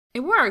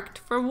It worked!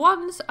 For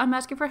once, I'm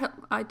asking for help.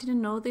 I didn't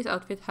know this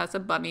outfit has a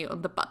bunny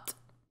on the butt.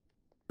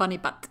 Bunny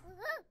butt.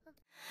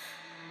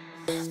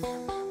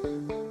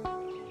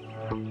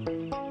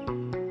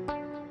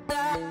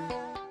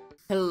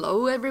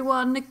 Hello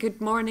everyone, good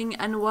morning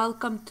and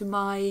welcome to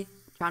my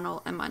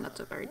channel and my Not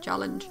So Very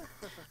challenge.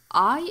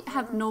 I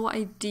have no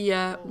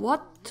idea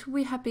what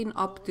we have been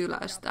up to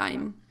last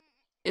time.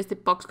 Is the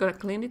box gonna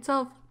clean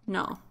itself?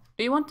 No.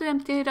 Do you want to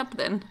empty it up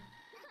then?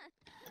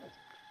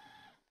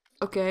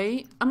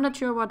 Okay, I'm not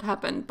sure what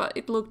happened, but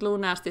it looked a little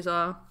nasty,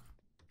 so...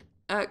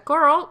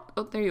 Coral!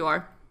 Oh, there you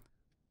are.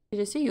 Did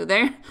I see you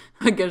there?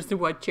 Against the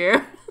white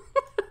chair.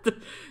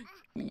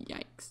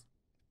 Yikes.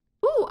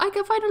 Ooh, I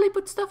can finally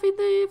put stuff in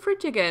the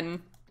fridge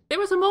again. There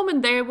was a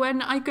moment there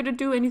when I couldn't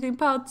do anything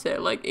about it.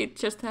 Like, it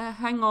just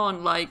hang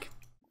on, like...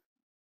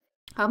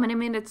 How many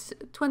minutes?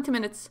 20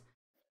 minutes.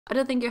 I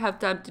don't think you have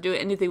time to do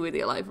anything with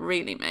your life,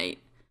 really,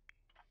 mate.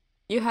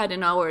 You had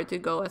an hour to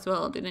go as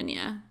well, didn't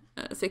you?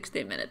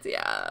 16 minutes,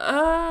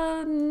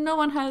 yeah. No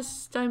one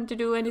has time to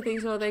do anything,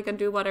 so they can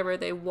do whatever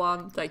they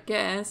want, I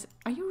guess.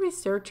 Are you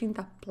researching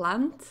that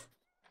plant?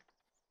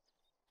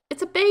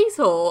 It's a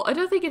basil. I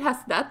don't think it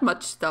has that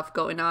much stuff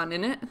going on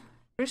in it.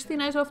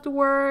 Christina is off to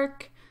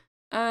work.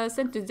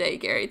 Sent to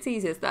daycare. It's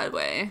easiest that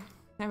way.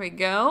 There we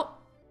go.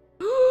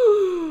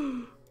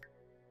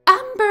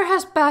 Amber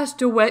has passed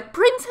away.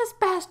 Prince has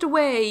passed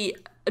away.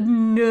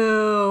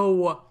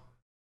 No.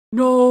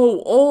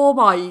 No. Oh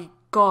my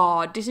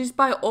god. This is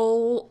by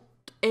old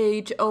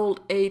age. Oh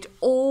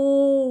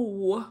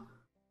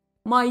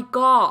my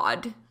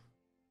god.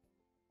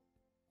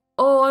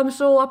 Oh, I'm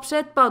so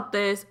upset about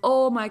this.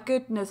 Oh my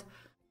goodness.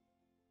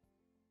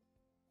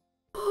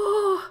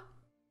 Oh.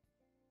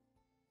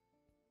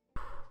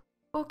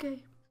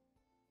 Okay.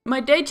 My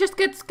day just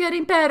gets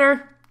getting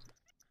better.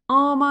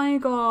 Oh my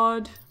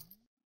god.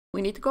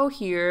 We need to go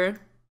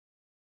here.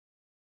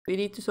 We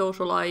need to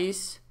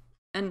socialize.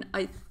 And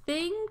I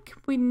think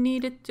we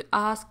needed to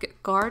ask a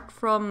guard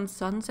from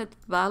Sunset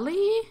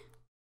Valley.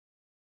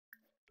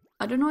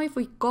 I don't know if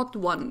we got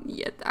one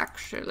yet,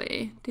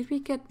 actually. Did we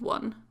get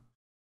one?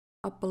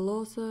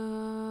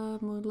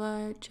 Appaloosa,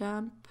 Moonlight,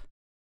 Champ,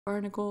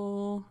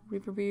 Barnacle,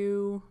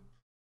 Riverview,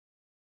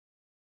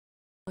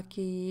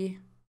 Lucky,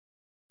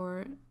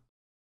 or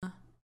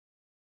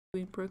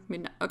Greenbrook,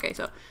 Midnight. Okay,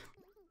 so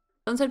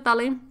Sunset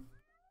Valley,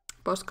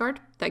 postcard,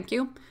 thank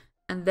you.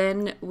 And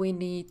then we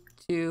need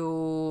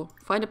to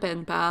find a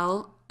pen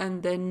pal,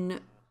 and then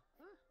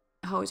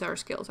how is our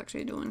skills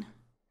actually doing?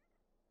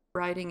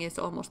 Writing is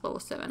almost level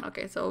 7.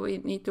 Okay, so we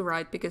need to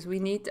write because we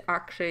need to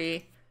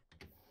actually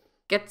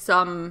get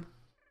some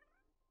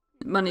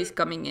money's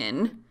coming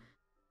in.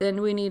 Then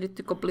we needed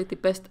to complete the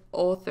best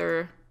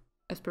author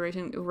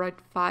aspiration to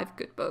write 5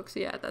 good books.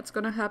 Yeah, that's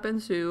gonna happen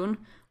soon.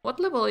 What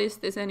level is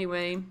this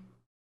anyway?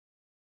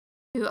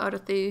 2 out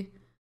of the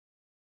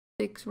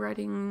 6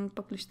 writing,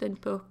 published 10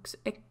 books.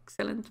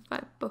 Excellent,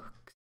 5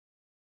 books.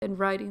 Then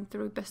writing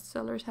 3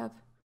 bestsellers have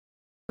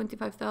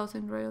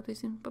 25,000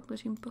 royalties in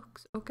publishing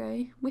books.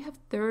 Okay, we have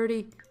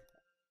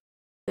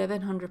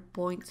 3,700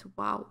 points.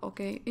 Wow,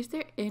 okay. Is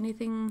there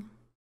anything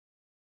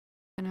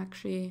I can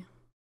actually...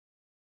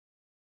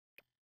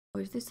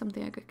 Or is this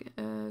something I could get?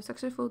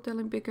 Successful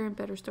telling bigger and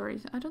better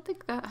stories. I don't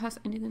think that has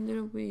anything to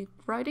do with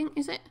writing,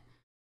 is it?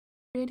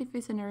 Creative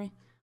visionary.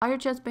 Higher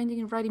chance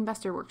painting and writing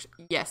masterworks.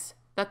 Yes,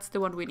 that's the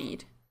one we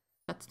need.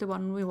 That's the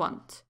one we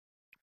want.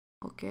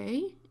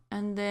 Okay,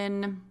 and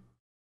then...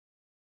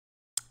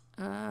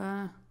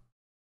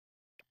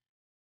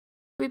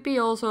 Would be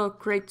also a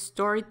great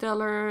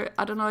storyteller.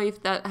 I don't know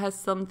if that has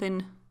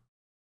something.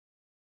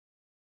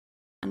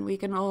 And we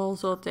can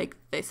also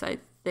take this, I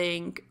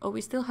think. Oh,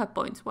 we still have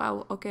points.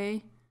 Wow,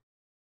 okay.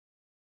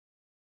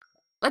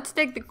 Let's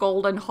take the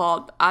golden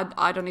hot.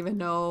 I don't even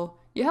know.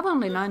 You have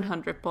only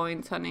 900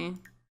 points, honey.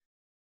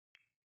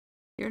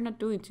 You're not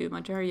doing too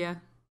much, are you?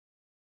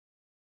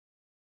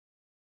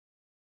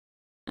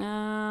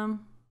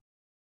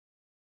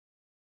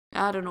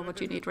 I don't know what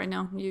you need right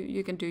now.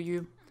 You can do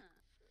you.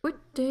 Good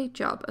day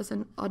job as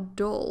an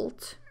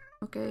adult.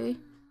 Okay.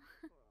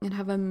 And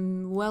have a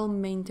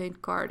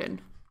well-maintained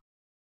garden.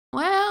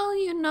 Well,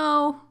 you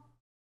know.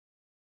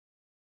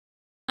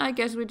 I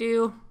guess we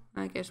do.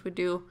 I guess we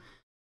do.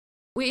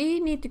 We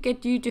need to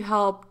get you to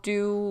help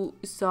do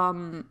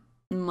some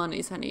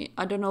monies, honey.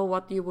 I don't know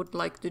what you would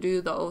like to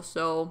do though,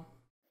 so...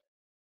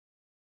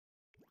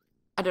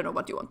 I don't know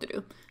what you want to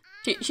do.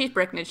 She's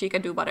pregnant, she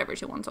can do whatever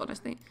she wants,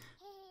 honestly.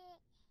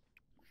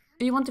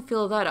 Do you want to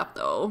fill that up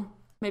though?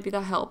 Maybe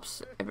that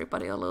helps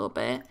everybody a little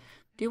bit.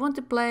 Do you want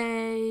to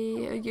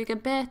play? You can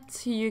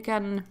bet, you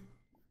can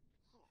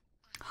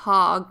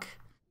hug.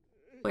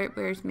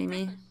 Where's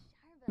Mimi?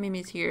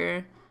 Mimi's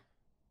here.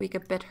 We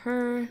can pet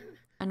her,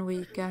 and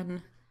we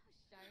can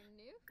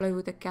play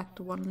with the cat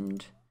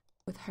wand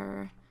with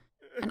her.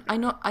 And I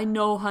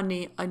know,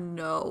 honey, I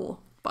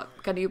know.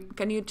 But can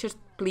you just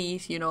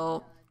please, you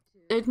know,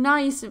 a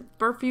nice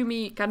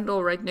perfumey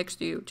candle right next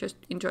to you. Just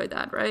enjoy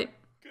that, right?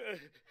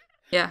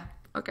 Yeah.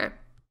 Okay.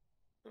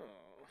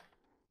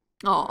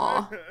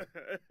 Aww.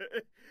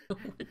 Oh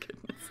my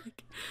goodness.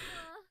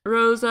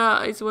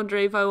 Rosa is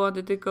wondering if I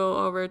wanted to go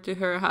over to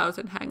her house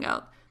and hang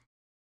out.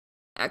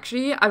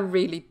 Actually, I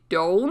really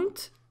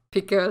don't,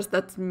 because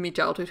that's my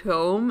childhood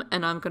home,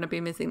 and I'm gonna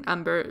be missing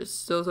Amber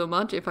so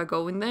much if I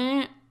go in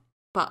there.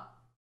 But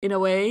in a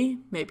way,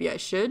 maybe I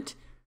should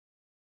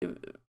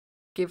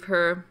give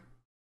her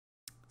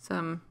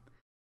some.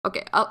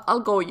 Okay, I'll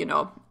go. You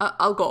know,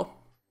 I'll go.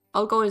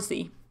 I'll go and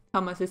see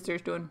how my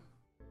sister's doing.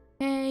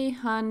 Hey,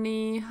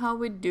 honey, how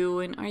we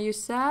doing? Are you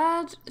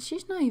sad?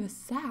 She's not even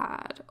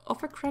sad.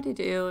 Offer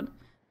gratitude.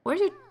 Where's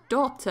your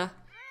daughter?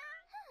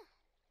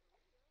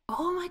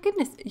 Oh my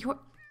goodness, you're...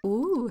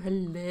 Ooh,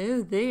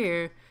 hello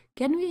there.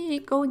 Can we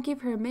go and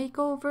give her a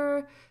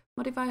makeover?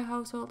 Modify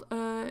household,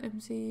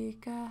 MC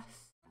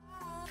gas.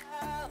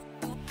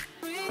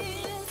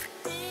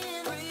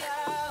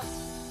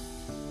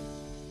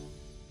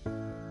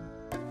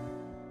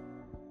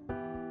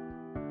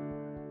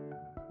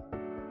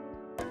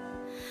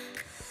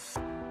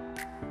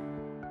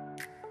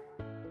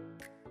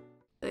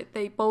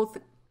 They both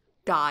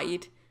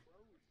died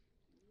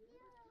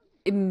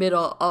in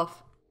middle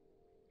of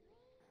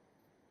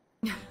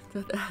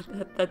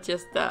that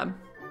just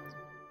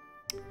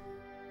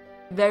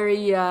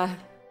very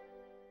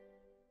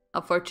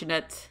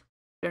unfortunate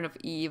turn of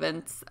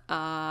events.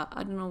 I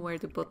don't know where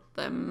to put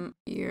them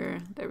here.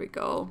 There we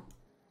go.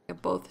 They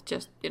both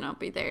just, you know,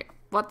 be there.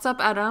 What's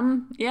up,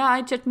 Adam? Yeah,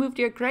 I just moved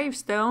your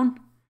gravestone.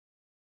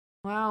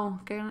 Wow,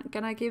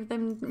 can I give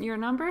them your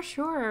number?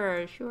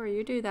 Sure,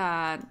 you do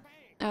that.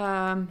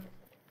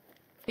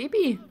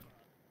 Phoebe.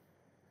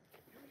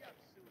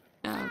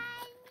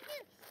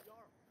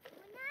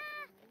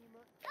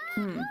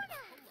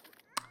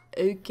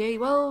 Okay,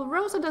 well,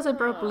 Rosa doesn't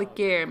probably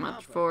care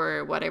much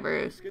for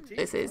whatever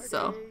this is,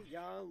 so...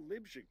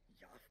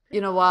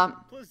 You know what?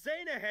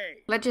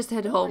 Let's just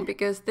head home,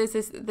 because this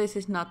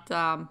is not,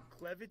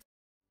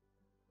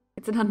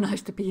 it's not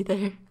nice to be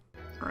there.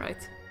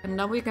 Alright, and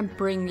now we can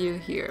bring you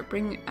here.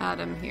 Bring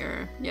Adam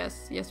here.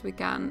 Yes, we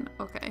can.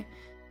 Okay.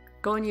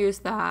 Go and use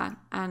that,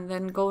 and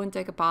then go and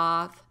take a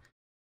bath.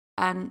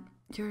 And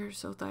you're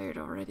so tired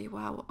already.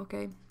 Wow,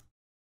 okay.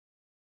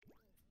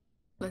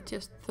 Let's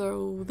just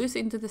throw this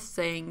into the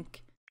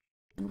sink.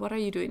 And what are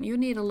you doing? You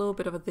need a little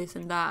bit of this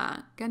and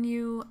that. Can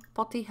you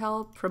potty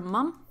help from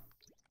Mum?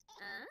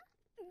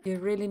 You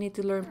really need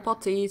to learn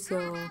potty,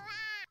 so...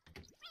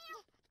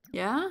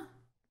 Yeah?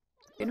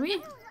 Can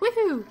we?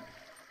 Woohoo!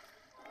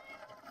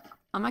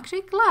 I'm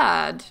actually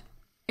glad.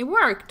 It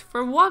worked.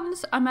 For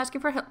once, I'm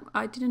asking for help.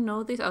 I didn't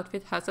know this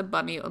outfit has a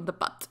bunny on the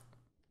butt.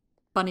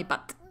 Bunny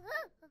butt.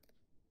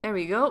 There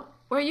we go.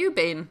 Where you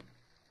been?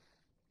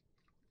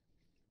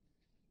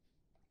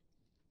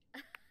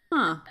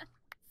 Huh.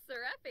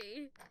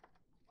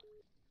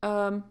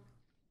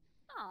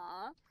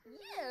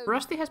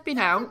 Rusty has been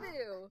out.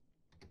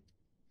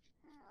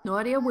 No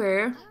idea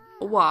where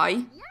or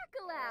why.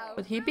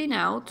 But he been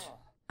out.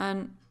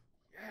 And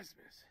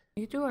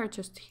you two are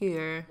just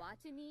here.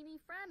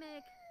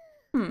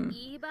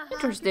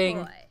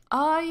 Interesting.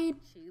 I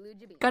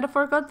kind of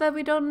forgot that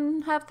we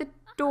don't have the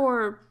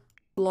door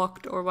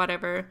locked or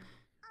whatever.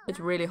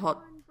 It's really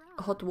hot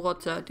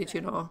water, did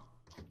you know?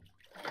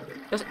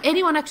 Does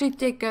anyone actually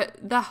take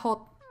that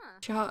hot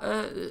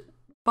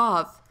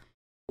bath?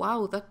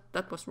 Wow,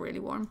 that was really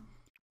warm.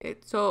 Okay,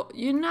 so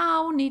you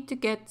now need to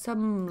get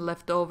some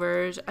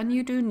leftovers, and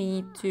you do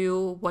need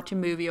to watch a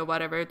movie or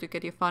whatever to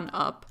get your fun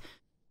up.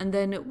 And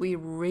then we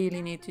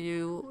really need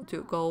to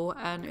go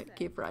and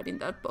keep writing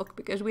that book,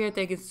 because we are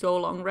taking so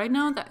long right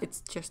now that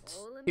it's just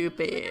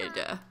stupid.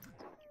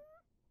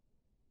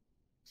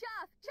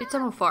 Did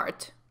someone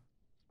fart?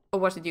 Or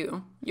was it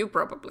you? You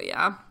probably,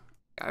 yeah.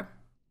 Okay.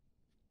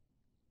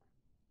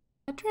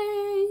 A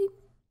tray!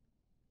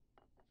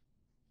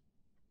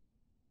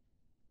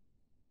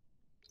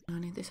 I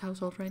need this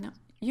household right now.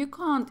 You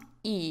can't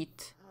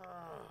eat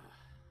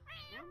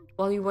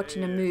while you're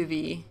watching a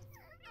movie.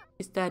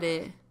 Is that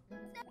it?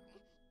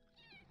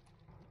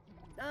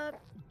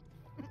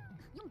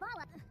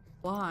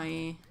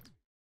 Why?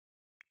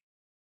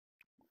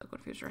 So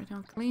confused right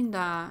now. Clean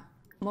that.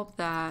 Mop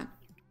that.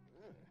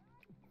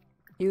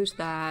 Use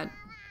that.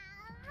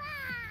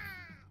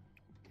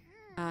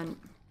 And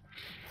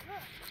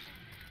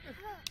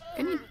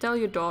can you tell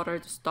your daughter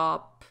to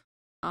stop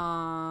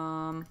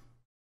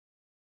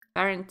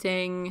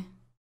parenting,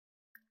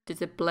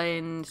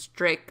 discipline,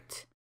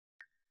 strict,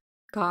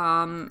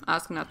 calm,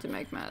 ask not to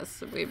make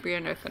mess. We're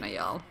not gonna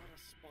yell.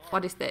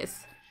 What is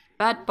this?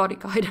 Bad body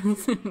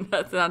guidance.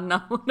 That's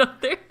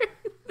not there.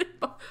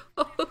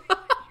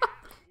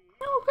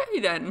 Okay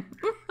then.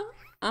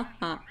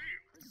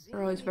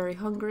 We're always very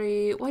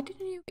hungry. Why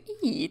didn't you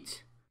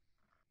eat?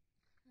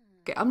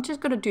 Okay, I'm just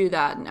gonna do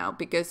that now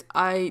because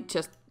I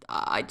just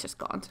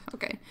can't.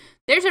 Okay.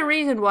 There's a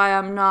reason why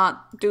I'm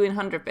not doing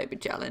 100 baby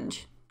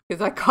challenge.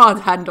 Because I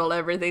can't handle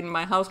everything.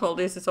 My household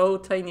is so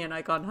tiny and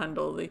I can't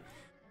handle the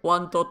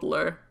one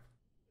toddler.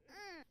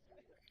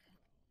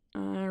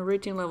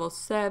 Reaching level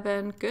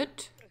 7.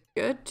 Good.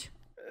 Good.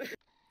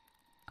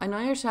 I know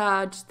you're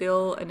sad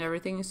still, and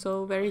everything is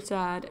so very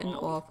sad and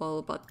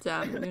awful, but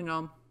you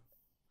know.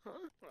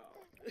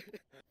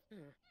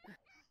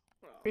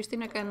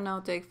 Christina can now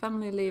take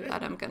family leave,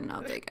 Adam can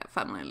now take a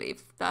family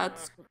leave.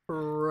 That's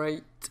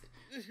great.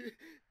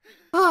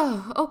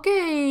 Oh,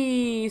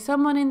 okay.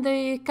 Someone in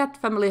the cat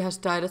family has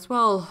died as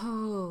well.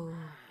 Oh.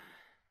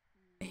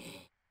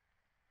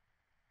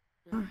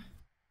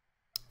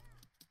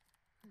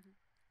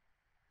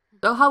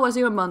 So how was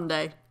your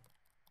Monday?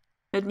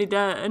 Let me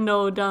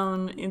know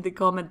down in the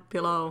comment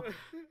below.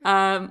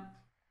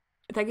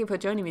 Thank you for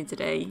joining me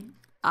today.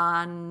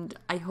 And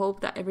I hope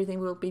that everything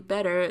will be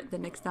better the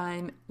next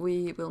time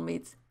we will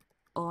meet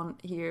on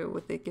here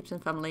with the Gibson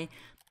family.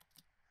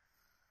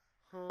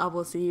 I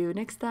will see you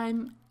next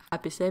time.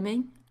 Happy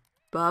simming.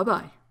 Bye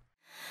bye.